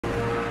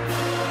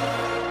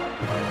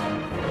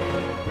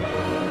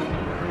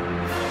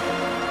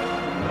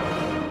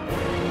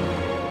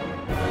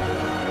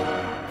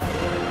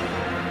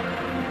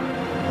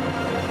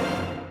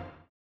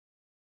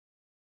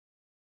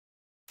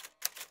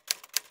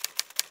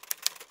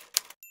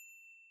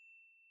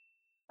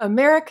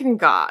American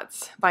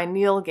Gods by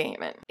Neil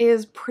Gaiman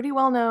is pretty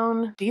well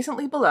known,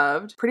 decently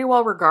beloved, pretty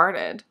well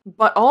regarded,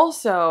 but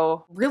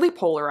also really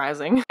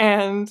polarizing.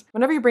 And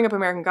whenever you bring up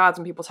American Gods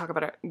when people talk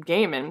about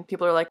Gaiman,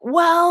 people are like,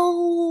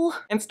 well,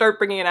 and start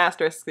bringing in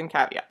asterisks and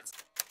caveats.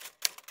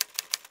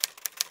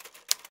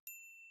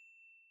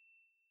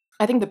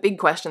 I think the big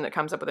question that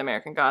comes up with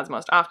American Gods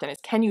most often is,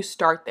 can you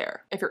start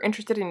there? If you're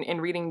interested in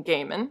reading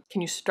Gaiman,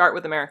 can you start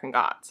with American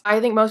Gods? I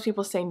think most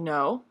people say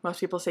no. Most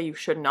people say you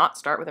should not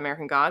start with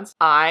American Gods.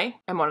 I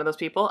am one of those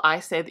people. I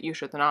say that you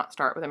should not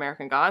start with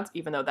American Gods,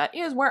 even though that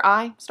is where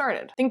I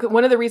started. I think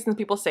one of the reasons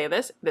people say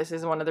this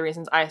is one of the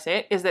reasons I say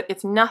it, is that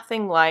it's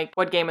nothing like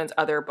what Gaiman's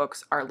other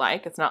books are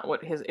like. It's not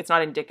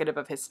indicative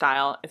of his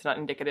style. It's not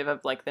indicative of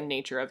like the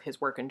nature of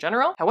his work in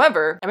general.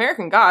 However,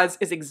 American Gods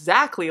is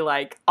exactly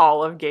like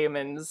all of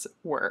Gaiman's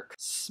work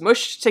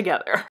smushed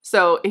together.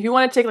 So if you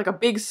want to take like a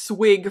big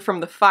swig from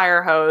the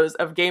fire hose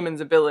of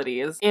Gaiman's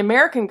abilities,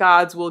 American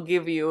Gods will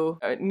give you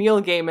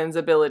Neil Gaiman's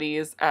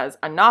abilities as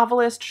a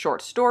novelist,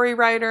 short story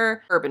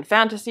writer, urban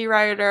fantasy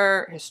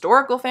writer,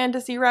 historical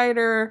fantasy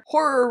writer,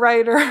 horror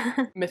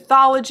writer,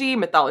 mythology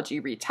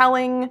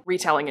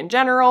retelling in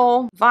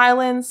general,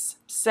 violence,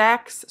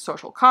 sex,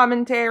 social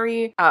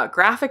commentary,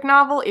 graphic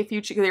novel.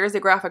 There is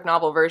a graphic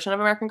novel version of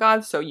American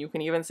Gods, so you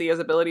can even see his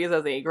abilities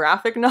as a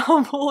graphic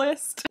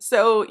novelist.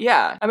 So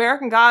yeah,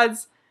 American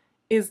Gods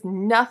is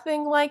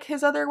nothing like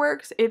his other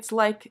works. It's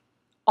like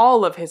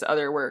all of his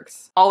other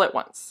works all at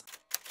once.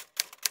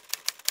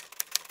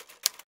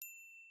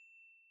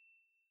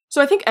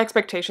 So I think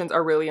expectations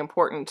are really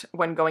important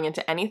when going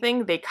into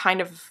anything. They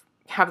kind of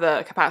have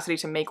the capacity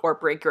to make or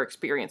break your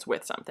experience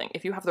with something.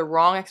 If you have the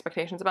wrong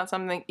expectations about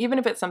something, even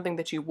if it's something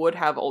that you would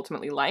have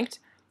ultimately liked,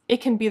 it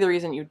can be the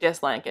reason you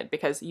dislike it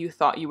because you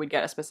thought you would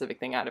get a specific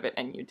thing out of it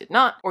and you did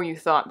not, or you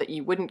thought that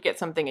you wouldn't get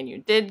something and you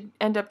did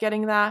end up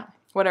getting that,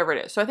 whatever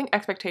it is. So I think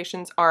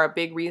expectations are a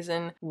big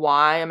reason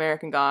why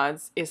American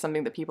Gods is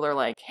something that people are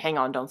like, hang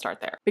on, don't start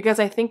there. Because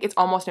I think it's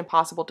almost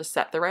impossible to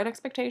set the right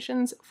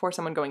expectations for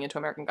someone going into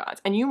American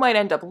Gods. And you might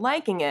end up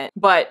liking it,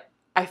 but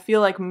I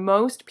feel like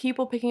most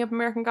people picking up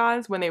American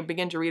Gods, when they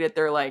begin to read it,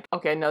 they're like,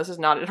 okay, no, this is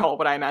not at all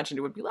what I imagined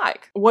it would be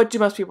like. What do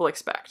most people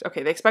expect?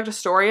 Okay, they expect a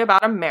story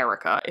about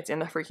America. It's in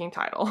the freaking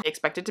title. They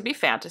expect it to be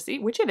fantasy,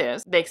 which it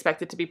is. They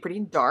expect it to be pretty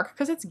dark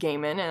because it's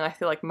Gaiman, and I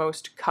feel like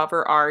most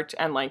cover art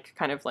and like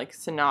kind of like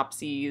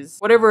synopses,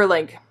 whatever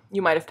like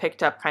you might have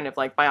picked up kind of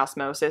like by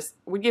osmosis,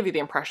 would give you the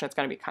impression it's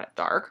going to be kind of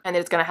dark, and that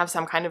it's going to have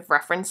some kind of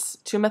reference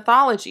to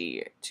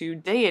mythology, to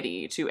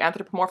deity, to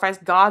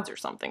anthropomorphized gods or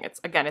something. It's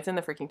in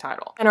the freaking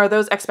title. And are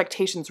those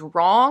expectations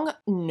wrong?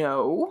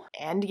 No.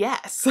 And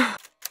yes.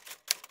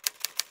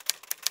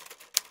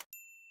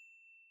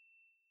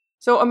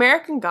 So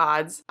American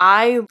Gods,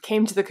 I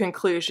came to the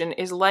conclusion,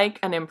 is like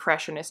an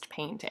impressionist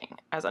painting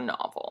as a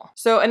novel.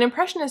 So an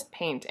impressionist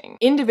painting,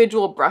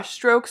 individual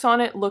brushstrokes on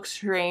it look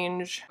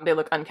strange, they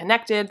look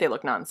unconnected, they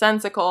look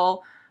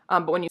nonsensical,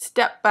 but when you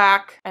step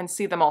back and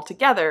see them all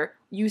together,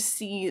 you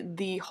see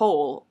the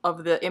whole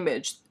of the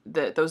image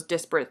that those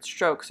disparate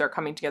strokes are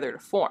coming together to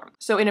form.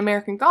 So in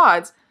American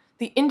Gods,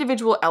 the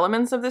individual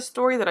elements of this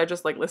story that I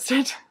just like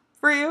listed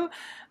for you,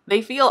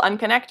 they feel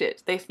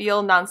unconnected, they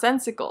feel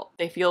nonsensical,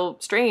 they feel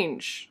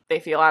strange, they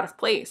feel out of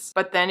place.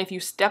 But then if you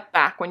step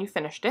back when you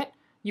finished it,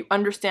 you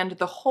understand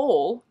the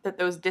whole that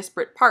those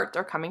disparate parts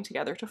are coming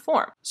together to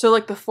form. So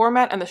like the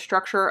format and the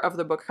structure of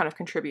the book kind of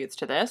contributes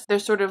to this.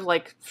 There's sort of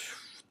like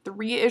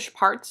 3-ish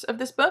parts of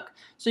this book.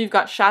 So you've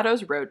got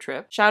Shadow's road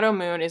trip. Shadow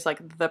Moon is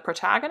like the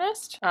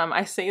protagonist.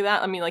 I say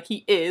that, I mean like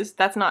he is,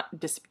 that's not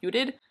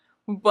disputed,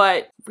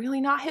 but really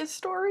not his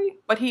story,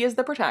 but he is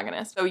the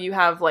protagonist. So you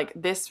have like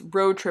this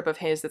road trip of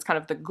his that's kind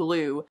of the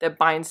glue that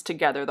binds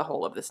together the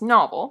whole of this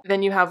novel.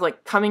 Then you have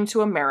like Coming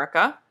to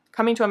America.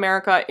 Coming to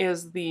America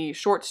is the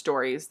short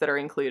stories that are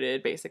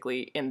included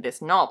basically in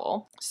this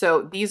novel.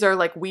 So these are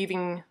like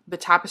weaving the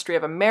tapestry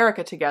of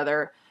America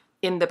together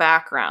in the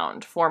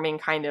background, forming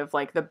kind of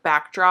like the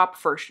backdrop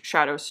for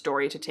Shadow's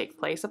story to take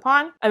place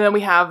upon. And then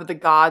we have the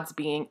gods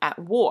being at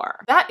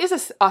war. That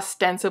is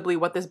ostensibly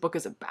what this book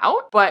is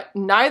about, but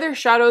neither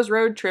Shadow's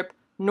road trip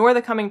nor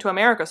the Coming to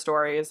America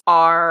stories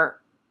are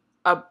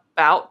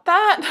about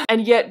that.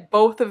 And yet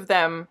both of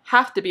them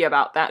have to be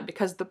about that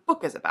because the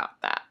book is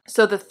about that.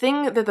 So the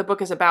thing that the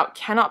book is about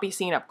cannot be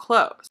seen up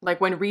close.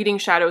 Like when reading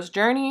Shadow's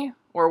journey,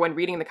 or when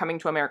reading the Coming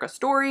to America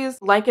stories,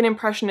 like an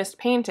impressionist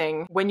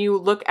painting, when you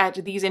look at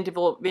these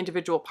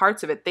individual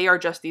parts of it, they are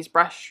just these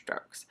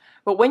brushstrokes.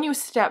 But when you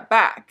step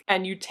back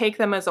and you take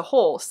them as a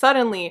whole,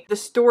 suddenly the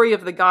story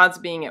of the gods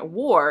being at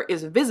war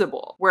is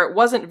visible, where it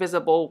wasn't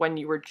visible when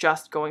you were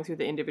just going through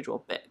the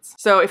individual bits.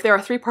 So if there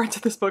are 3 parts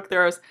of this book,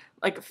 there's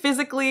like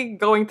physically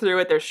going through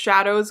it, there's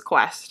Shadow's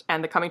quest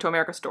and the Coming to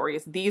America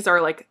stories. These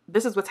are like,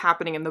 this is what's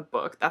happening in the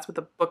book. That's what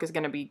the book is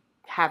going to be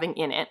having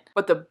in it.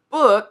 But the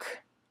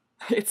book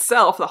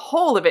itself, the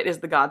whole of it, is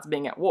the gods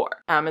being at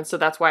war. And so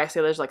that's why I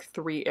say there's like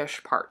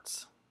 3-ish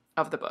parts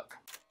of the book.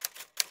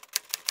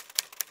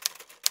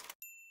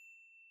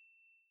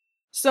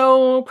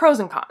 So pros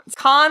and cons.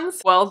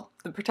 Cons, well,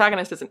 the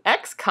protagonist is an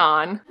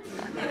ex-con.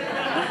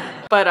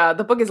 But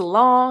the book is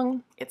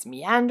long, it's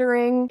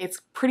meandering,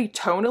 it's pretty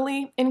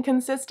tonally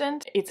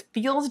inconsistent, it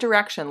feels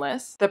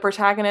directionless, the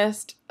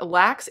protagonist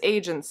lacks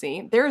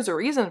agency. There is a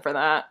reason for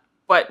that.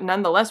 But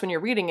nonetheless, when you're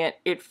reading it,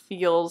 it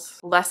feels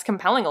less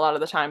compelling a lot of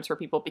the times for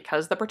people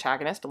because the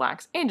protagonist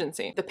lacks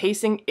agency. The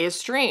pacing is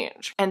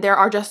strange, and there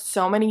are just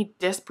so many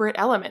disparate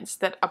elements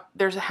that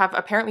have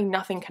apparently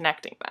nothing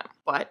connecting them.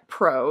 But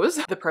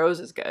the prose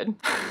is good.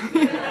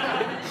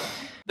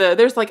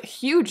 There's like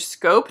huge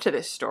scope to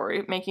this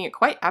story, making it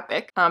quite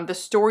epic. The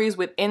stories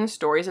within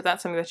stories, if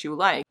that's something that you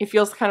like, it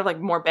feels kind of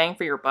like more bang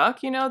for your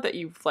buck, you know, that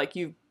you've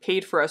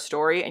paid for a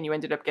story and you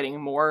ended up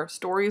getting more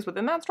stories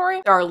within that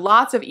story. There are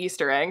lots of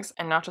Easter eggs,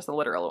 and not just the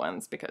literal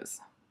ones, because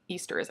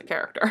Easter is a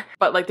character.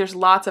 But like there's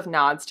lots of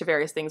nods to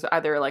various things,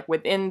 either like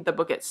within the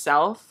book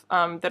itself,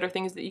 that are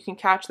things that you can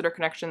catch that are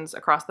connections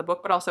across the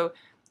book, but also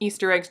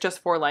Easter eggs just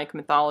for like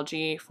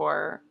mythology,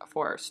 for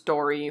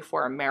story,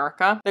 for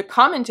America. The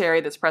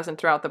commentary that's present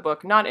throughout the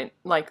book, not in,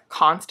 like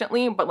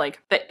constantly, but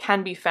like that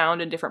can be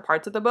found in different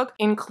parts of the book,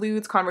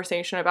 includes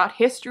conversation about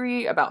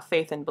history, about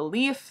faith and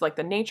belief, like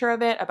the nature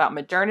of it, about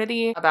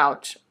modernity,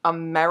 about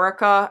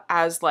America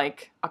as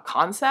like a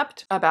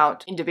concept,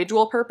 about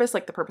individual purpose,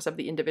 like the purpose of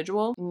the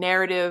individual,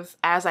 narrative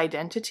as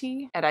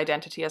identity, and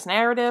identity as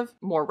narrative,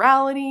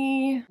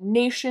 morality,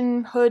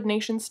 nationhood,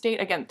 nation state,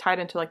 again, tied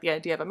into like the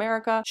idea of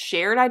America,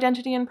 shared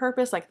identity and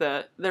purpose, like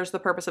there's the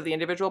purpose of the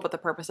individual, but the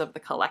purpose of the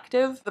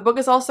collective. The book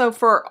is also,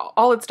 for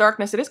all its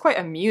darkness, it is quite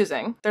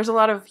amusing. There's a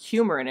lot of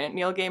humor in it.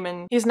 Neil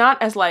Gaiman, he's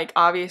not as like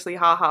obviously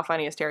haha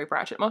funny as Terry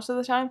Pratchett most of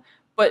the time,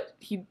 but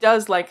he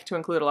does like to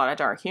include a lot of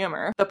dark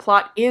humor. The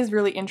plot is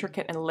really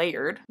intricate and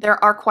layered.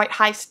 There are quite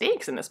high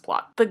stakes in this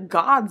plot. The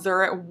gods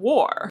are at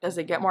war. Does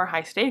it get more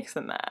high stakes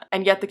than that?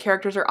 And yet the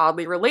characters are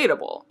oddly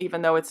relatable,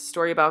 even though it's a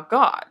story about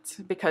gods,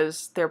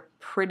 because they're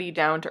pretty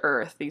down to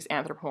earth, these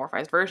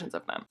anthropomorphized versions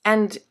of them.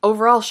 And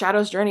overall,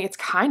 Shadow's Journey, it's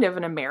kind of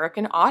an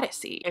American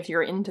Odyssey. If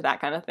you're into that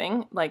kind of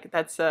thing, like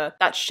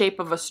that shape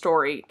of a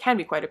story can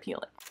be quite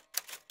appealing.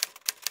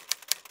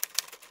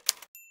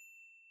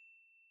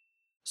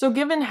 So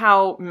given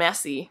how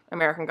messy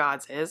American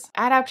Gods is,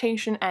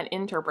 adaptation and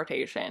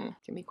interpretation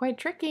can be quite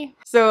tricky.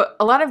 So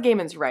a lot of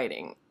Gaiman's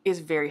writing is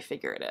very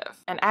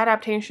figurative, and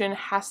adaptation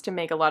has to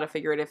make a lot of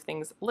figurative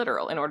things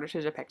literal in order to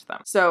depict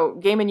them.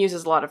 So Gaiman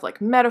uses a lot of like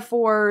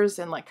metaphors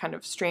and like kind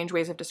of strange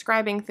ways of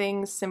describing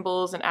things,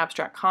 symbols and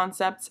abstract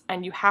concepts,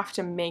 and you have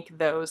to make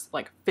those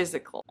like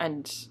physical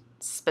and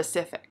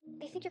specific.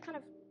 They think you're kind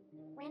of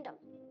random.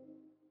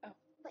 Oh.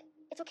 But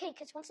it's okay,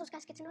 because once those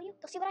guys get to know you,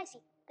 they'll see what I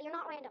see, that you're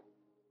not random.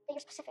 You're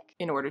specific.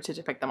 In order to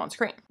depict them on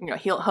screen. You know,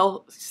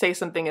 he'll say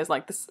something as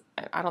like this,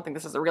 I don't think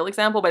this is a real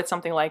example, but it's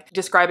something like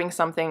describing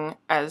something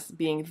as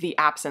being the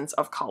absence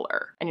of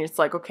color. And it's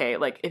like, okay,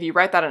 like if you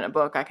write that in a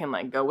book, I can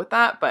like go with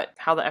that, but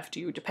how the F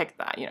do you depict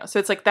that, you know? So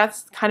it's like,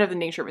 that's kind of the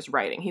nature of his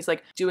writing. He's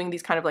like doing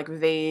these kind of like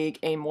vague,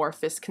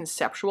 amorphous,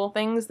 conceptual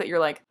things that you're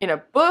like, in a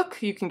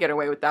book, you can get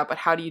away with that, but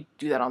how do you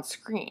do that on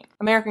screen?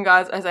 American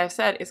Gods, as I've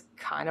said, is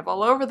kind of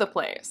all over the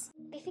place.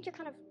 They think you're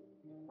kind of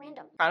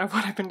random. Kind of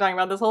what I've been talking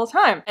about this whole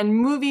time. And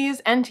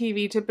movies and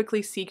TV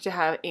typically seek to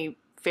have a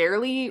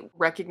fairly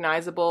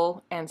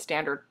recognizable and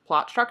standard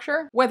plot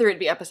structure, whether it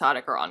be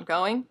episodic or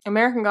ongoing.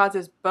 American Gods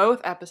is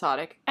both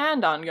episodic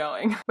and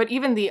ongoing. But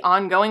even the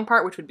ongoing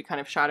part, which would be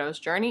kind of Shadow's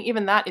Journey,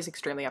 even that is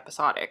extremely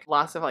episodic.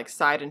 Lots of like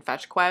side and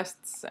fetch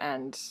quests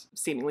and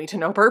seemingly to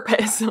no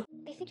purpose.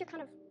 They think you're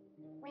kind of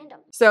random.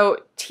 So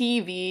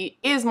TV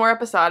is more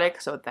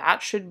episodic, so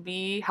that should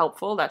be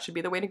helpful. That should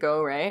be the way to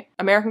go, right?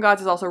 American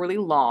Gods is also really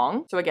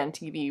long. So again,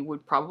 TV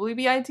would probably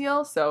be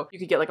ideal. So you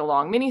could get like a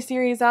long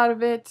miniseries out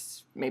of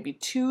it, maybe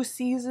 2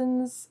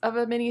 seasons of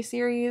a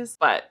miniseries,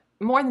 but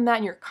more than that,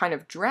 and you're kind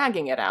of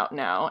dragging it out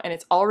now, and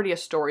it's already a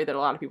story that a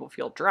lot of people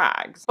feel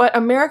drags. But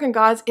American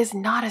Gods is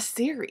not a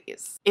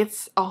series.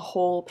 It's a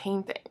whole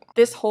painting.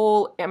 This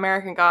whole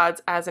American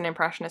Gods as an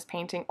impressionist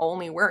painting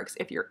only works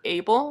if you're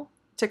able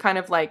to kind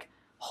of like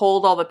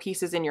hold all the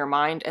pieces in your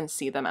mind and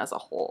see them as a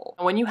whole.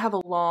 When you have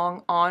a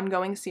long,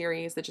 ongoing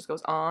series that just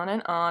goes on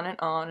and on and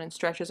on and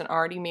stretches an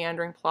already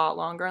meandering plot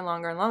longer and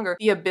longer and longer,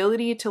 the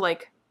ability to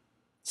like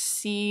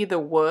see the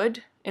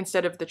wood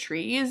instead of the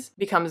trees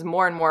becomes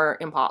more and more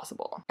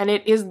impossible. And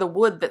it is the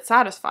wood that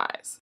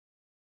satisfies.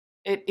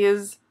 It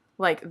is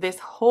like this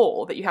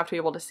whole that you have to be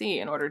able to see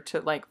in order to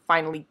like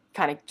finally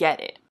kind of get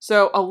it.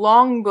 So a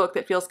long book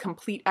that feels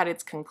complete at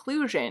its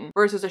conclusion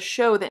versus a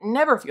show that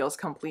never feels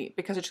complete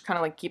because it just kind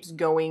of like keeps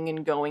going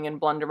and going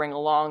and blundering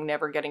along,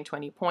 never getting to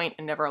any point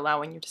and never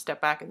allowing you to step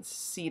back and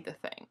see the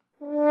thing.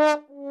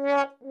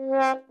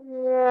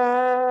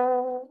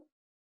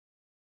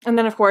 And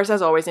then, of course,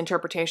 as always,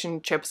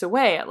 interpretation chips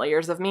away at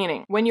layers of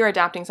meaning. When you're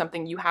adapting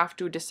something, you have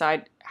to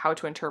decide how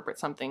to interpret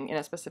something in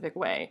a specific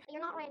way.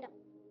 You're not random.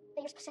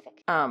 that you're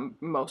specific.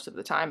 Most of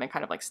the time, and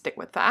kind of like stick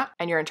with that.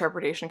 And your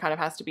interpretation kind of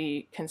has to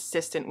be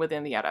consistent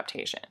within the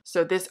adaptation.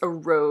 So this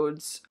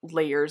erodes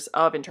layers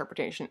of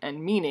interpretation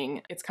and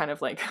meaning. It's kind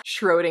of like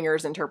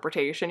Schrodinger's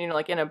interpretation. You know,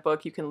 like in a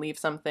book, you can leave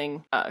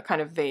something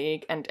kind of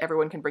vague and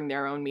everyone can bring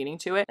their own meaning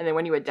to it. And then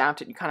when you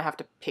adapt it, you kind of have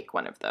to pick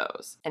one of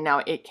those. And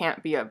now it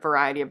can't be a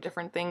variety of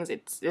different things.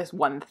 It's this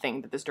one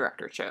thing that this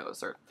director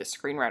chose or this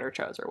screenwriter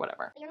chose or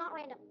whatever. You're not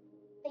random.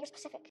 That you're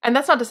specific. And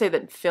that's not to say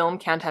that film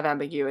can't have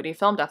ambiguity.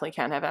 Film definitely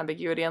can have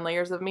ambiguity and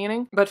layers of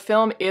meaning. But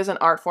film is an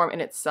art form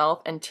in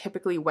itself, and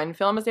typically when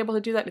film is able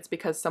to do that, it's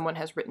because someone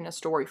has written a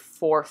story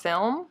for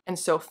film. And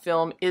so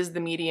film is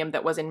the medium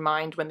that was in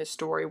mind when the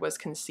story was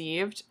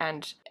conceived,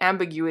 and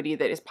ambiguity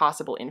that is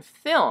possible in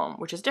film,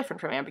 which is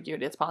different from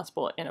ambiguity that's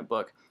possible in a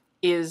book,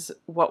 is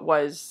what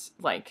was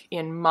like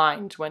in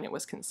mind when it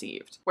was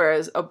conceived.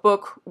 Whereas a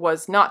book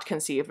was not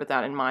conceived with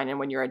that in mind, and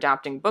when you're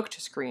adapting book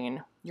to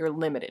screen, you're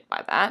limited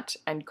by that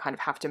and you kind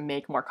of have to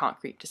make more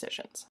concrete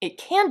decisions. It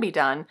can be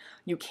done.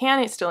 You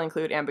can still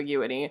include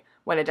ambiguity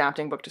when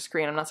adapting book to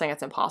screen. I'm not saying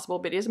it's impossible,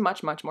 but it is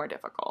much, much more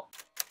difficult.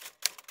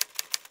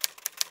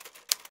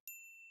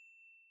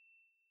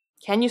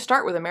 Can you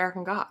start with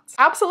American Gods?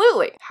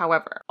 Absolutely.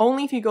 However,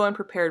 only if you go in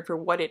prepared for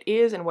what it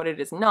is and what it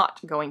is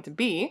not going to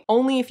be.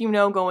 Only if you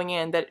know going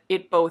in that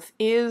it both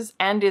is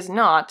and is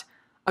not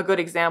a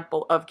good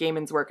example of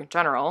Gaiman's work in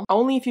general.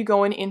 Only if you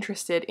go in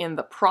interested in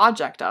the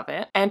project of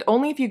it. And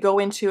only if you go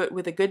into it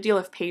with a good deal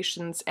of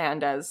patience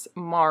and, as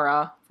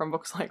Mara from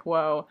books like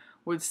Whoa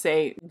would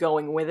say,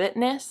 going with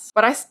itness.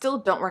 But I still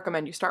don't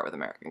recommend you start with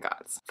American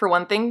Gods. For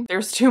one thing,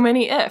 there's too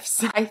many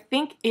ifs. I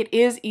think it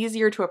is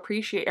easier to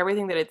appreciate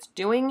everything that it's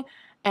doing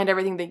and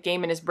everything that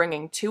Gaiman is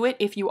bringing to it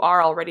if you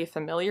are already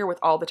familiar with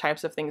all the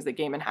types of things that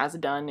Gaiman has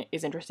done,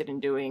 is interested in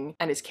doing,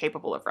 and is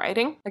capable of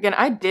writing. Again,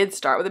 I did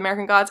start with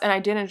American Gods and I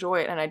did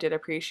enjoy it and I did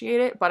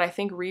appreciate it, but I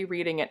think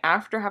rereading it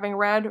after having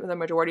read the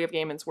majority of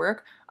Gaiman's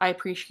work, I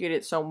appreciate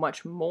it so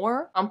much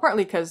more.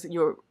 Partly because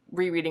you're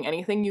rereading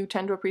anything, you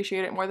tend to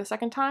appreciate it more the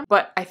second time,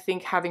 but I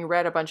think having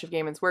read a bunch of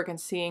Gaiman's work and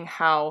seeing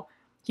how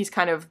he's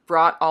kind of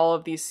brought all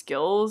of these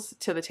skills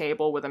to the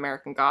table with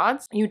American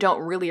Gods, you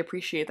don't really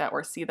appreciate that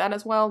or see that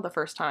as well the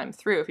first time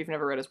through if you've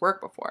never read his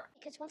work before.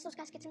 Because once those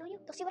guys get to know you,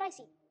 they'll see what I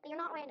see. That you're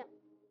not random.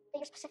 That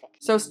you're specific.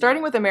 So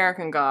starting with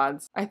American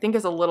Gods, I think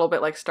is a little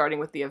bit like starting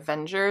with the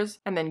Avengers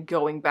and then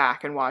going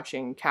back and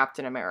watching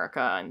Captain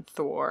America and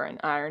Thor and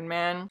Iron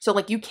Man. So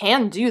like you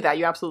can do that,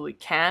 you absolutely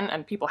can,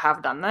 and people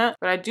have done that,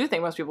 but I do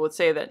think most people would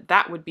say that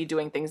that would be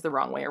doing things the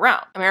wrong way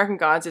around. American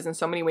Gods is in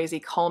so many ways a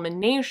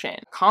combination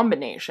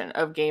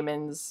of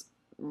Gaiman's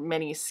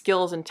many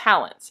skills and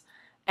talents,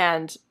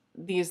 and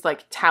these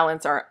like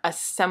talents are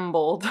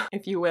assembled,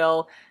 if you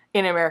will,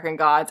 in American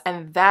Gods,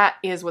 and that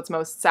is what's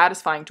most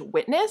satisfying to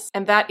witness,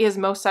 and that is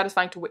most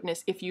satisfying to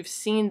witness if you've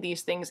seen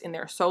these things in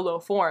their solo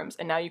forms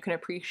and now you can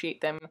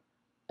appreciate them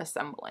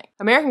assembling.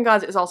 American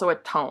Gods is also a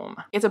tome.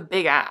 It's a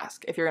big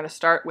ask if you're going to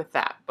start with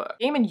that book.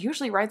 Gaiman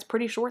usually writes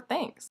pretty short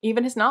things.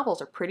 Even his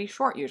novels are pretty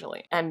short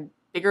usually, and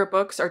bigger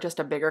books are just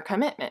a bigger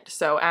commitment.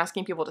 So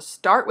asking people to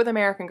start with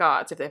American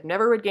Gods if they've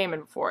never read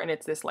Gaiman before, and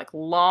it's this like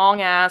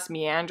long ass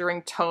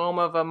meandering tome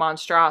of a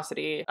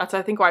monstrosity, that's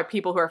I think why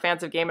people who are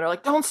fans of Gaiman are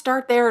like, don't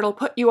start there, it'll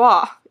put you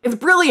off. It's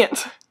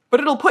brilliant,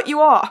 but it'll put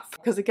you off.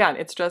 Because again,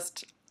 it's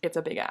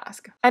a big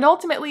ask. And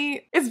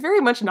ultimately, it's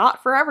very much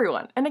not for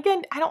everyone. And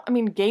again,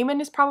 Gaiman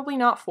is probably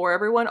not for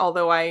everyone,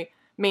 although I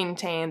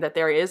maintain that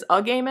there is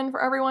a Gaiman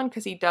for everyone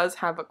because he does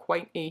have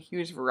quite a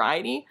huge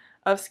variety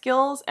of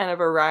skills and a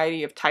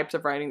variety of types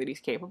of writing that he's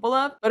capable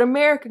of. But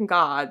American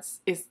Gods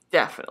is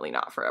definitely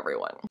not for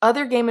everyone.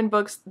 Other Gaiman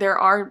books, there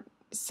are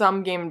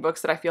some Gaiman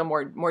books that I feel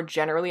more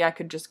generally I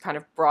could just kind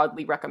of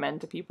broadly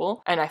recommend to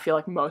people, and I feel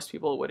like most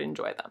people would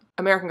enjoy them.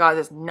 American Gods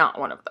is not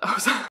one of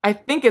those. I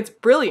think it's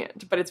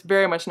brilliant, but it's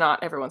very much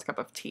not everyone's cup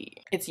of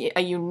tea. It's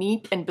a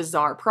unique and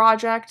bizarre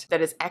project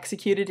that is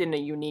executed in a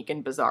unique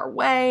and bizarre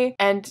way,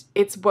 and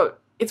it's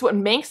what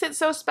makes it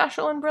so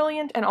special and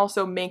brilliant, and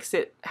also makes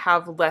it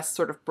have less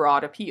sort of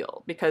broad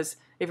appeal, because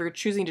if you're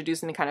choosing to do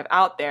something kind of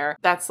out there,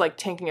 that's like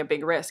taking a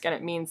big risk, and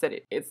it means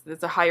that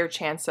it's a higher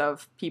chance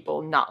of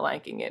people not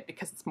liking it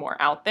because it's more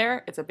out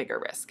there. It's a bigger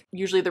risk.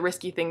 Usually the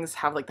risky things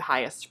have like the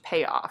highest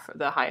payoff,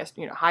 the highest,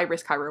 high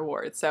risk, high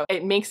reward. So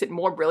it makes it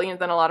more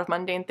brilliant than a lot of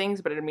mundane things,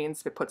 but it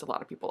means it puts a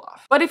lot of people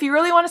off. But if you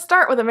really want to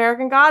start with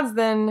American Gods,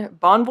 then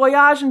bon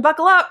voyage and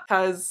buckle up,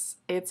 because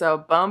it's a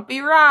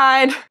bumpy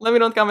ride. Let me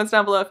know in the comments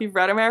down below if you've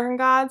read American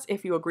Gods,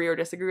 if you agree or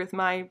disagree with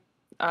my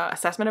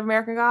assessment of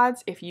American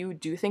Gods, if you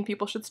do think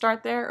people should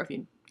start there, or if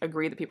you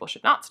agree that people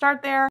should not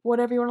start there,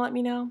 whatever you want to let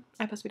me know.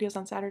 I post videos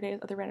on Saturdays,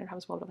 other random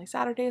times, well, only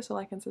Saturdays, so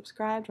like and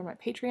subscribe, join my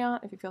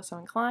Patreon if you feel so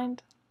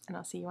inclined, and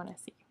I'll see you when I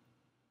see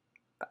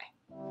you.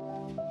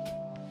 Bye.